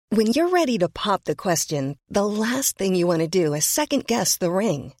When you're ready to pop the question, the last thing you want to do is second-guess the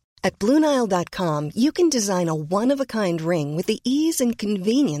ring. At BlueNile.com, you can design a one-of-a-kind ring with the ease and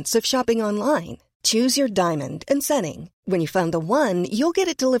convenience of shopping online. Choose your diamond and setting. When you find the one, you'll get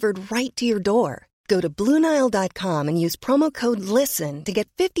it delivered right to your door. Go to BlueNile.com and use promo code LISTEN to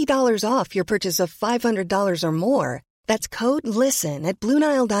get $50 off your purchase of $500 or more. That's code LISTEN at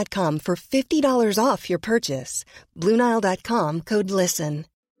BlueNile.com for $50 off your purchase. BlueNile.com, code LISTEN.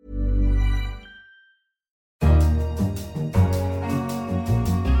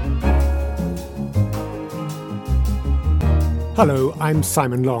 Hello, I'm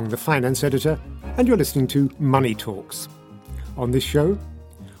Simon Long, the finance editor, and you're listening to Money Talks. On this show,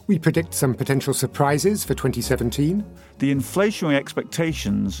 we predict some potential surprises for 2017. The inflationary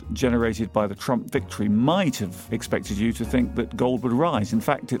expectations generated by the Trump victory might have expected you to think that gold would rise. In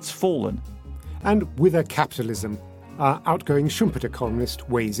fact, it's fallen. And Wither Capitalism, our outgoing Schumpeter columnist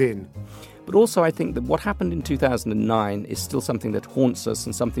weighs in. But also I think that what happened in 2009 is still something that haunts us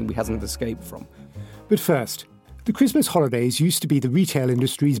and something we haven't escaped from. But first, the Christmas holidays used to be the retail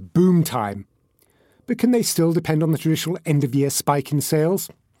industry's boom time. But can they still depend on the traditional end-of-year spike in sales?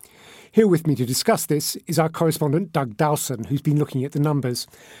 Here with me to discuss this is our correspondent Doug Dowson, who's been looking at the numbers.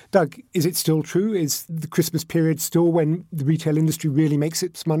 Doug, is it still true? Is the Christmas period still when the retail industry really makes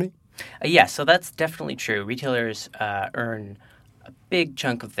its money? Yes, so that's definitely true. Retailers earn a big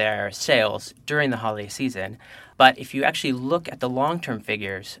chunk of their sales during the holiday season. But if you actually look at the long-term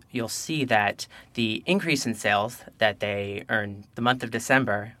figures, you'll see that the increase in sales that they earn the month of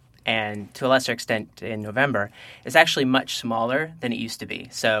December and to a lesser extent in November is actually much smaller than it used to be.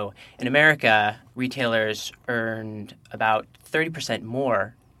 So in America, retailers earned about 30%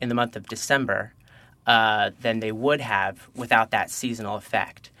 more in the month of December than they would have without that seasonal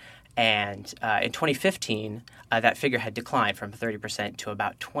effect. And in 2015, that figure had declined from 30% to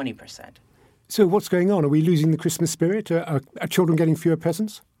about 20%. So what's going on? Are we losing the Christmas spirit? Are children getting fewer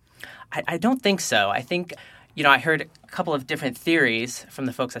presents? I don't think so. I think, I heard a couple of different theories from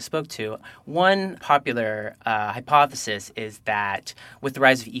the folks I spoke to. One popular hypothesis is that with the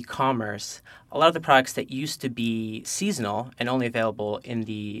rise of e-commerce, a lot of the products that used to be seasonal and only available in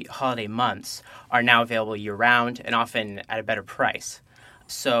the holiday months are now available year-round and often at a better price.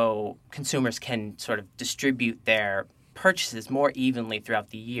 So consumers can sort of distribute their purchases more evenly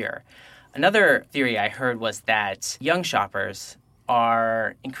throughout the year. Another theory I heard was that young shoppers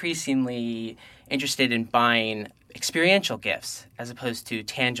are increasingly interested in buying experiential gifts as opposed to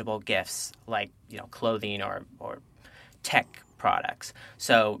tangible gifts like, clothing or tech products.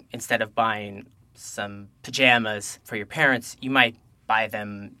 So instead of buying some pajamas for your parents, you might buy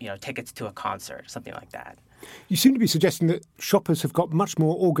them, tickets to a concert, something like that. You seem to be suggesting that shoppers have got much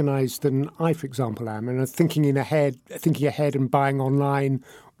more organised than I, for example, am, and are thinking ahead and buying online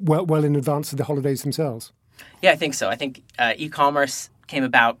well in advance of the holidays themselves. Yeah, I think so. I think e-commerce came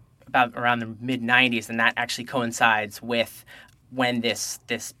about around the mid-'90s, and that actually coincides with when this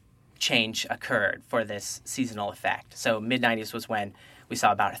change occurred for this seasonal effect. So mid-'90s was when we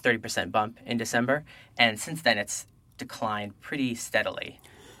saw about a 30% bump in December, and since then it's declined pretty steadily.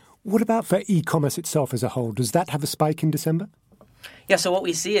 What about for e-commerce itself as a whole? Does that have a spike in December? Yeah, so what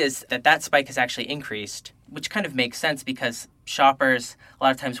we see is that spike has actually increased, which kind of makes sense because shoppers a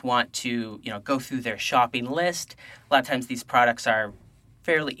lot of times want to, go through their shopping list. A lot of times these products are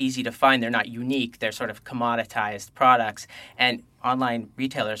fairly easy to find. They're not unique. They're sort of commoditized products. And online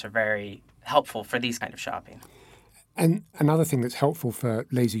retailers are very helpful for these kind of shopping. And another thing that's helpful for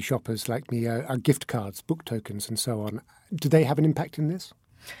lazy shoppers like me are gift cards, book tokens, and so on. Do they have an impact in this?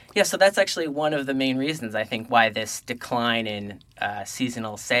 Yeah, so that's actually one of the main reasons, I think, why this decline in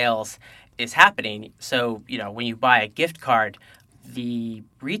seasonal sales is happening. So, when you buy a gift card, the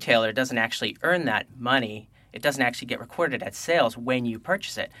retailer doesn't actually earn that money. It doesn't actually get recorded as sales when you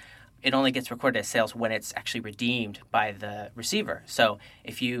purchase it. It only gets recorded as sales when it's actually redeemed by the receiver. So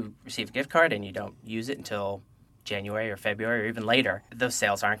if you receive a gift card and you don't use it until January or February or even later, those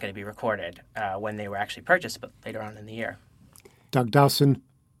sales aren't going to be recorded when they were actually purchased, but later on in the year. Doug Dowson,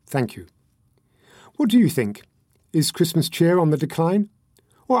 thank you. What do you think? Is Christmas cheer on the decline?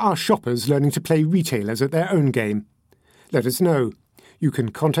 Or are shoppers learning to play retailers at their own game? Let us know. You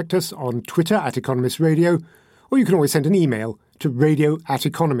can contact us on Twitter at Economist Radio, or you can always send an email to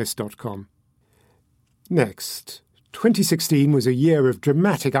radio@economist.com. Next, 2016 was a year of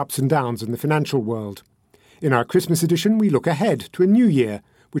dramatic ups and downs in the financial world. In our Christmas edition, we look ahead to a new year,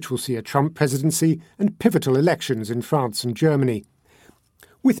 which will see a Trump presidency and pivotal elections in France and Germany.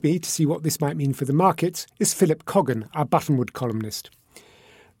 With me to see what this might mean for the markets is Philip Coggan, our Buttonwood columnist.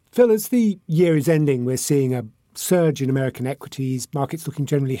 Phil, as the year is ending, we're seeing a surge in American equities, markets looking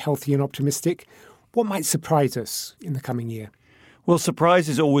generally healthy and optimistic. What might surprise us in the coming year? Well,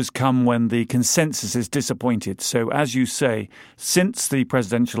 surprises always come when the consensus is disappointed. So, as you say, since the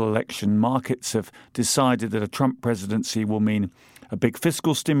presidential election, markets have decided that a Trump presidency will mean a big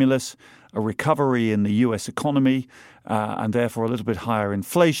fiscal stimulus, a recovery in the US economy, and therefore a little bit higher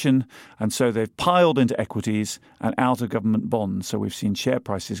inflation. And so they've piled into equities and out of government bonds. So we've seen share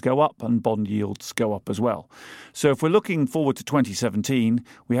prices go up and bond yields go up as well. So if we're looking forward to 2017,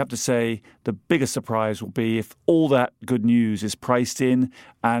 we have to say the biggest surprise will be if all that good news is priced in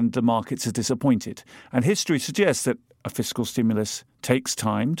and the markets are disappointed. And history suggests that a fiscal stimulus takes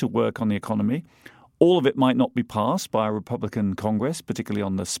time to work on the economy. All of it might not be passed by a Republican Congress, particularly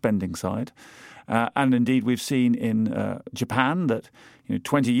on the spending side. And indeed, we've seen in Japan that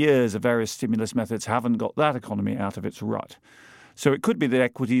 20 years of various stimulus methods haven't got that economy out of its rut. So it could be that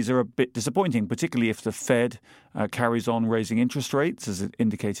equities are a bit disappointing, particularly if the Fed carries on raising interest rates, as it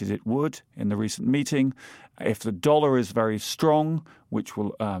indicated it would in the recent meeting. If the dollar is very strong, which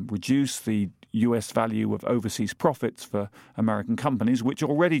will reduce the US value of overseas profits for American companies, which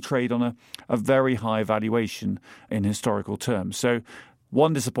already trade on a very high valuation in historical terms. So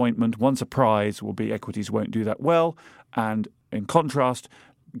one disappointment, one surprise will be equities won't do that well. And in contrast,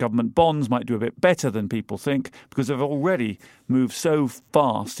 government bonds might do a bit better than people think because they've already moved so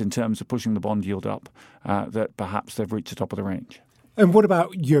fast in terms of pushing the bond yield up that perhaps they've reached the top of the range. And what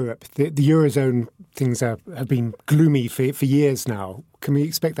about Europe? The Eurozone, things have been gloomy for years now. Can we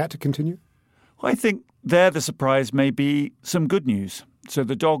expect that to continue? I think there the surprise may be some good news. So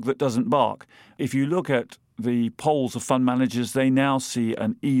the dog that doesn't bark. If you look at the polls of fund managers, they now see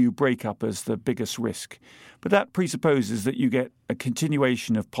an EU breakup as the biggest risk. But that presupposes that you get a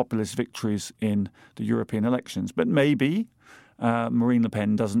continuation of populist victories in the European elections. But maybe Marine Le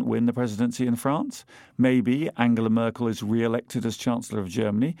Pen doesn't win the presidency in France. Maybe Angela Merkel is re-elected as Chancellor of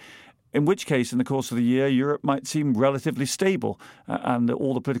Germany. In which case, in the course of the year, Europe might seem relatively stable and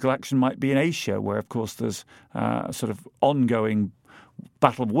all the political action might be in Asia, where, of course, there's a sort of ongoing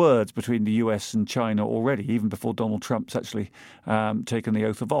battle of words between the US and China already, even before Donald Trump's actually taken the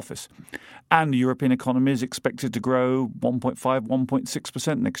oath of office. And the European economy is expected to grow 1.5%,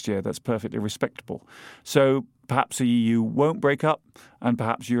 1.6% next year. That's perfectly respectable. So perhaps the EU won't break up and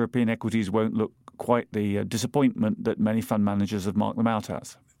perhaps European equities won't look quite the disappointment that many fund managers have marked them out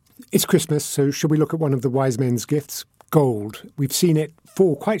as. It's Christmas, so should we look at one of the wise men's gifts? Gold. We've seen it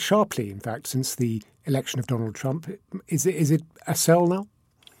fall quite sharply, in fact, since the election of Donald Trump. Is it a sell now?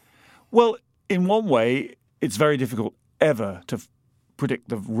 Well, in one way, it's very difficult ever to predict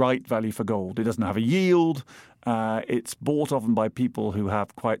the right value for gold. It doesn't have a yield. It's bought often by people who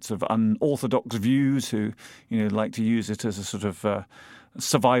have quite sort of unorthodox views, who like to use it as a sort of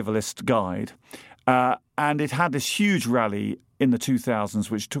survivalist guide. And it had this huge rally in the 2000s,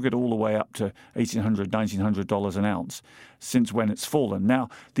 which took it all the way up to $1,800, $1,900 an ounce, since when it's fallen. Now,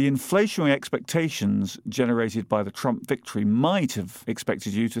 the inflationary expectations generated by the Trump victory might have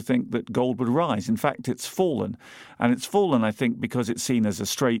expected you to think that gold would rise. In fact, it's fallen. And it's fallen, I think, because it's seen as a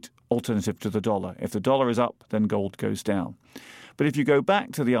straight alternative to the dollar. If the dollar is up, then gold goes down. But if you go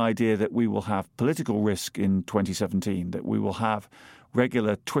back to the idea that we will have political risk in 2017, that we will have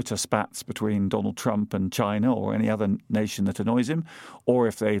regular Twitter spats between Donald Trump and China or any other nation that annoys him, or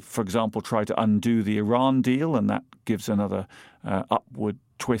if they, for example, try to undo the Iran deal and that gives another upward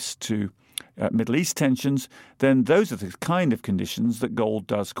twist to Middle East tensions, then those are the kind of conditions that gold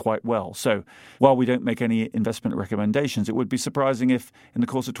does quite well. So while we don't make any investment recommendations, it would be surprising if in the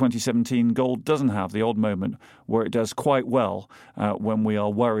course of 2017 gold doesn't have the odd moment where it does quite well when we are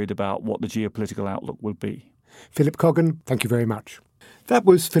worried about what the geopolitical outlook will be. Philip Coggan, thank you very much. That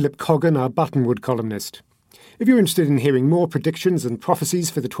was Philip Coggan, our Buttonwood columnist. If you're interested in hearing more predictions and prophecies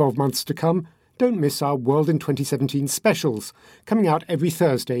for the 12 months to come, don't miss our World in 2017 specials, coming out every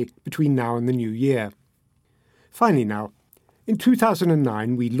Thursday between now and the new year. Finally now, in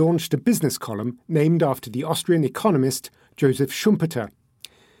 2009 we launched a business column named after the Austrian economist Joseph Schumpeter.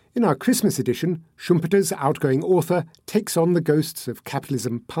 In our Christmas edition, Schumpeter's outgoing author takes on the ghosts of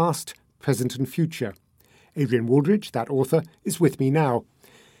capitalism past, present and future. Adrian Wooldridge, that author, is with me now.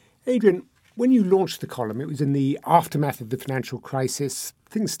 Adrian, when you launched the column, it was in the aftermath of the financial crisis.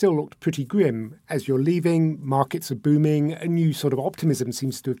 Things still looked pretty grim. As you're leaving, markets are booming. A new sort of optimism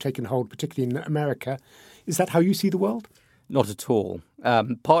seems to have taken hold, particularly in America. Is that how you see the world? Not at all.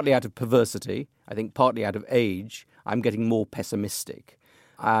 Partly out of perversity, I think partly out of age, I'm getting more pessimistic.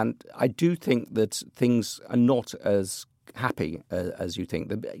 And I do think that things are not as happy as you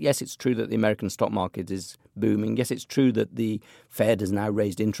think. Yes, it's true that the American stock market is booming. Yes, it's true that the Fed has now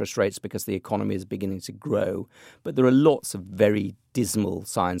raised interest rates because the economy is beginning to grow. But there are lots of very dismal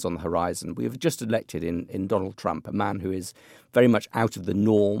signs on the horizon. We have just elected in Donald Trump, a man who is very much out of the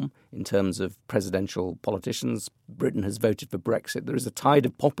norm in terms of presidential politicians. Britain has voted for Brexit. There is a tide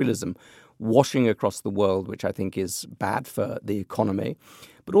of populism washing across the world, which I think is bad for the economy.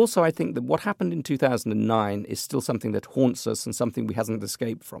 But also I think that what happened in 2009 is still something that haunts us and something we hasn't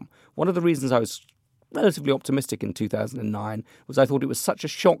escaped from. One of the reasons I was relatively optimistic in 2009 was I thought it was such a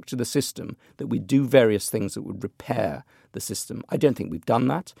shock to the system that we'd do various things that would repair the system. I don't think we've done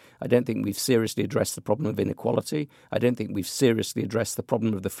that. I don't think we've seriously addressed the problem of inequality. I don't think we've seriously addressed the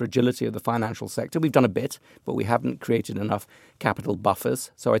problem of the fragility of the financial sector. We've done a bit, but we haven't created enough capital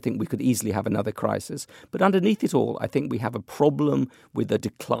buffers. So I think we could easily have another crisis. But underneath it all, I think we have a problem with the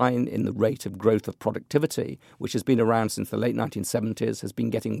decline in the rate of growth of productivity, which has been around since the late 1970s, has been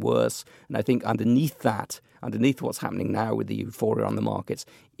getting worse. And I think underneath that, underneath what's happening now with the euphoria on the markets,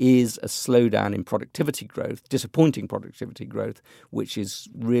 is a slowdown in productivity growth, disappointing productivity growth, which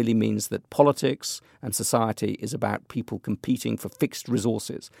really means that politics and society is about people competing for fixed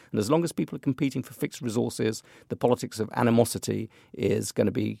resources. And as long as people are competing for fixed resources, the politics of animosity is going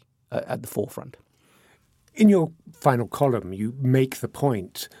to be at the forefront. In your final column, you make the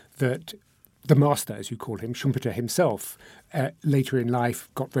point that the master, as you call him, Schumpeter himself, later in life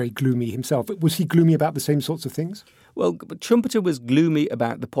got very gloomy himself. Was he gloomy about the same sorts of things? Well, Schumpeter was gloomy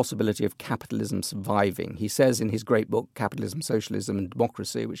about the possibility of capitalism surviving. He says in his great book, Capitalism, Socialism and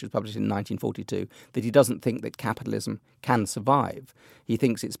Democracy, which was published in 1942, that he doesn't think that capitalism can survive. He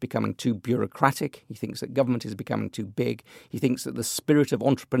thinks it's becoming too bureaucratic. He thinks that government is becoming too big. He thinks that the spirit of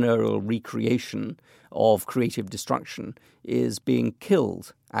entrepreneurial recreation, of creative destruction, is being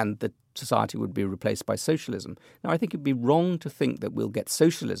killed and that society would be replaced by socialism. Now, I think it'd be wrong to think that we'll get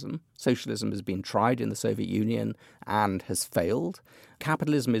socialism. Socialism has been tried in the Soviet Union and has failed.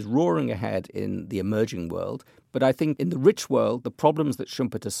 Capitalism is roaring ahead in the emerging world. But I think in the rich world, the problems that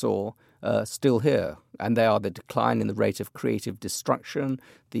Schumpeter saw are still here. And they are the decline in the rate of creative destruction,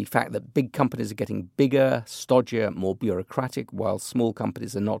 the fact that big companies are getting bigger, stodgier, more bureaucratic, while small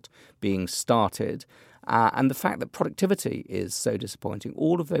companies are not being started. And the fact that productivity is so disappointing.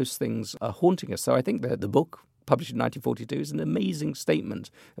 All of those things are haunting us. So I think that the book, published in 1942, is an amazing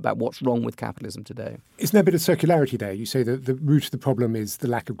statement about what's wrong with capitalism today. Isn't there a bit of circularity there? You say that the root of the problem is the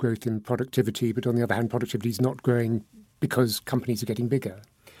lack of growth in productivity, but on the other hand, productivity is not growing because companies are getting bigger.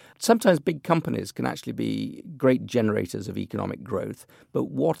 Sometimes big companies can actually be great generators of economic growth, but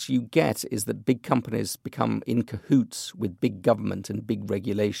what you get is that big companies become in cahoots with big government and big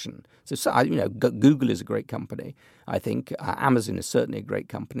regulation. So Google is a great company, I think. Amazon is certainly a great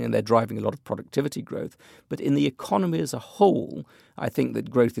company, and they're driving a lot of productivity growth. But in the economy as a whole, I think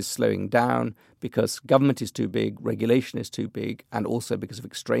that growth is slowing down because government is too big, regulation is too big, and also because of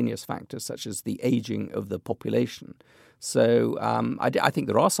extraneous factors such as the aging of the population. So I think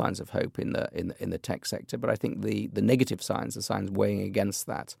there are signs of hope in the tech sector, but I think the negative signs, the signs weighing against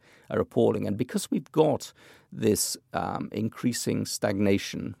that, are appalling. And because we've got this increasing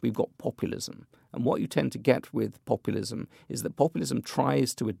stagnation, we've got populism. And what you tend to get with populism is that populism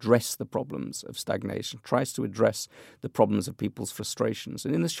tries to address the problems of stagnation, tries to address the problems of people's frustrations.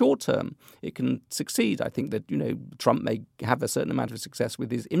 And in the short term, it can succeed. I think that, Trump may have a certain amount of success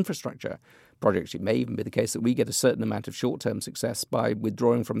with his infrastructure projects. It may even be the case that we get a certain amount of short-term success by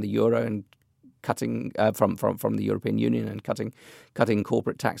withdrawing from the euro and cutting from the European Union and cutting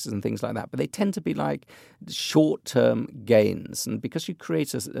corporate taxes and things like that. But they tend to be like short-term gains. And because you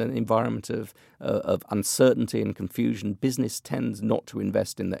create an environment of uncertainty and confusion, business tends not to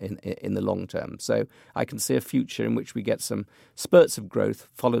invest in the long term. So I can see a future in which we get some spurts of growth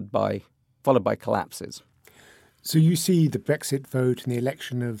followed by collapses. So you see the Brexit vote and the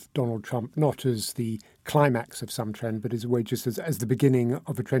election of Donald Trump not as the climax of some trend, but as a way just as the beginning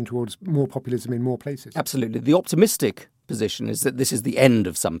of a trend towards more populism in more places? Absolutely. The optimistic position is that this is the end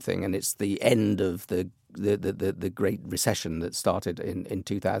of something, and it's the end of the Great Recession that started in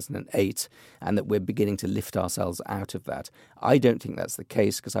 2008, and that we're beginning to lift ourselves out of that. I don't think that's the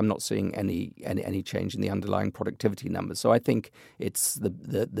case because I'm not seeing any change in the underlying productivity numbers. So I think it's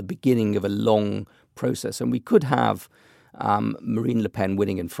the beginning of a long process, and we could have Marine Le Pen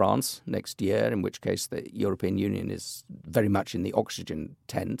winning in France next year, in which case the European Union is very much in the oxygen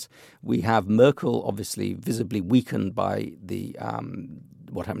tent. We have Merkel obviously visibly weakened by the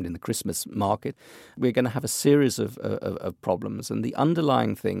what happened in the Christmas market. We're going to have a series of problems, and the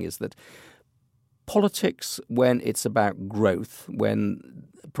underlying thing is that politics when it's about growth, when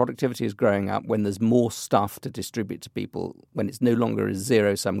productivity is growing up, when there's more stuff to distribute to people, when it's no longer a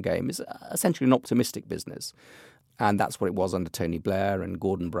zero-sum game, is essentially an optimistic business. And that's what it was under Tony Blair and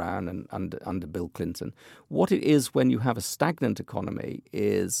Gordon Brown and under Bill Clinton. What it is when you have a stagnant economy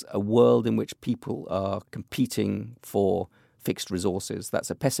is a world in which people are competing for fixed resources.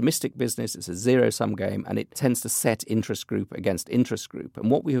 That's a pessimistic business. It's a zero-sum game, and it tends to set interest group against interest group. And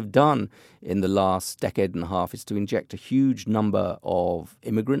what we have done in the last decade and a half is to inject a huge number of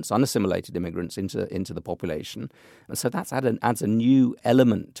immigrants, unassimilated immigrants, into the population. And so that adds a new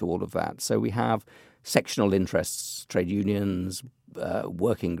element to all of that. So we have sectional interests, trade unions,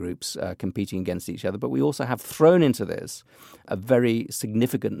 working groups competing against each other. But we also have thrown into this a very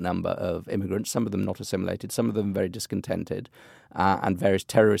significant number of immigrants, some of them not assimilated, some of them very discontented, and various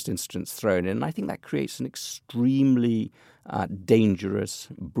terrorist incidents thrown in. And I think that creates an extremely dangerous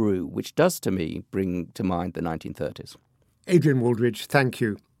brew, which does, to me, bring to mind the 1930s. Adrian Wooldridge, thank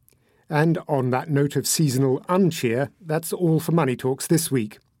you. And on that note of seasonal uncheer, that's all for Money Talks this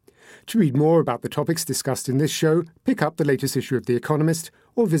week. To read more about the topics discussed in this show, pick up the latest issue of The Economist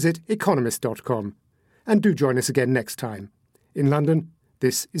or visit economist.com. And do join us again next time. In London,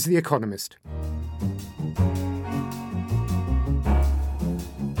 this is The Economist.